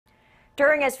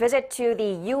During his visit to the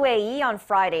UAE on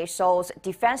Friday, Seoul's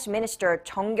Defense Minister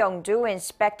Jeong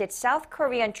inspected South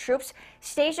Korean troops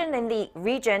stationed in the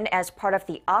region as part of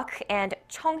the Ahk and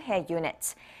Cheonghae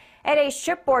units. At a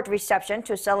shipboard reception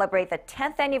to celebrate the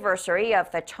 10th anniversary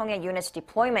of the Cheonghae unit's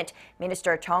deployment,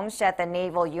 Minister Jeong said the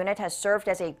naval unit has served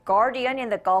as a guardian in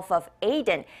the Gulf of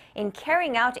Aden in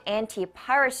carrying out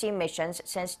anti-piracy missions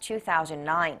since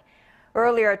 2009.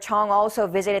 Earlier, Jeong also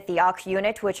visited the Ahk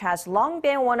unit, which has long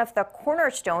been one of the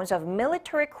cornerstones of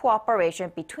military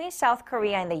cooperation between South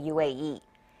Korea and the UAE.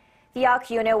 The Ahk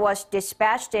unit was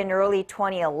dispatched in early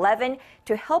 2011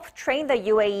 to help train the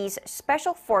UAE's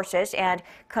special forces and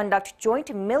conduct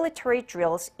joint military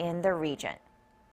drills in the region.